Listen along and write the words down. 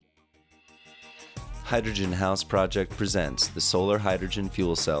Hydrogen House Project presents the Solar Hydrogen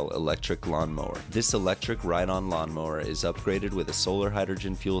Fuel Cell Electric Lawnmower. This electric ride-on lawnmower is upgraded with a solar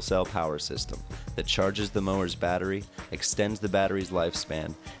hydrogen fuel cell power system that charges the mower's battery, extends the battery's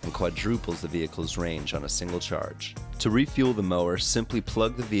lifespan, and quadruples the vehicle's range on a single charge. To refuel the mower, simply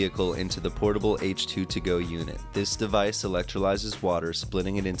plug the vehicle into the portable H2-to-go unit. This device electrolyzes water,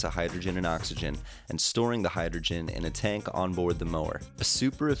 splitting it into hydrogen and oxygen, and storing the hydrogen in a tank on board the mower. A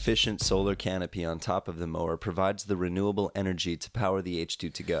super efficient solar canopy on top of the mower provides the renewable energy to power the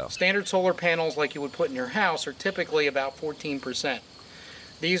H2-to-go. Standard solar panels like you would put in your house are typically about 14%.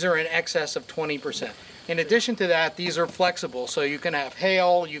 These are in excess of 20%. In addition to that, these are flexible, so you can have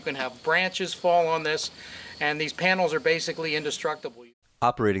hail, you can have branches fall on this, and these panels are basically indestructible.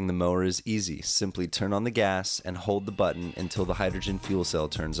 Operating the mower is easy. Simply turn on the gas and hold the button until the hydrogen fuel cell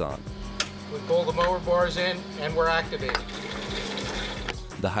turns on. We pull the mower bars in and we're activated.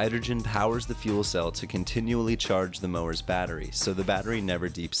 The hydrogen powers the fuel cell to continually charge the mower's battery, so the battery never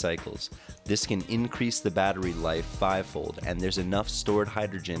deep cycles. This can increase the battery life fivefold, and there's enough stored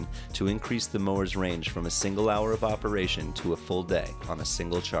hydrogen to increase the mower's range from a single hour of operation to a full day on a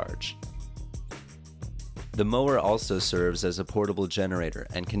single charge. The mower also serves as a portable generator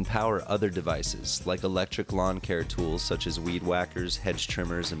and can power other devices like electric lawn care tools such as weed whackers, hedge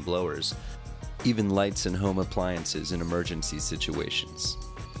trimmers, and blowers, even lights and home appliances in emergency situations.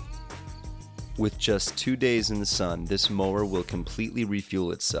 With just 2 days in the sun, this mower will completely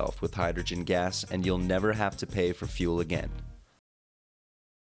refuel itself with hydrogen gas, and you'll never have to pay for fuel again.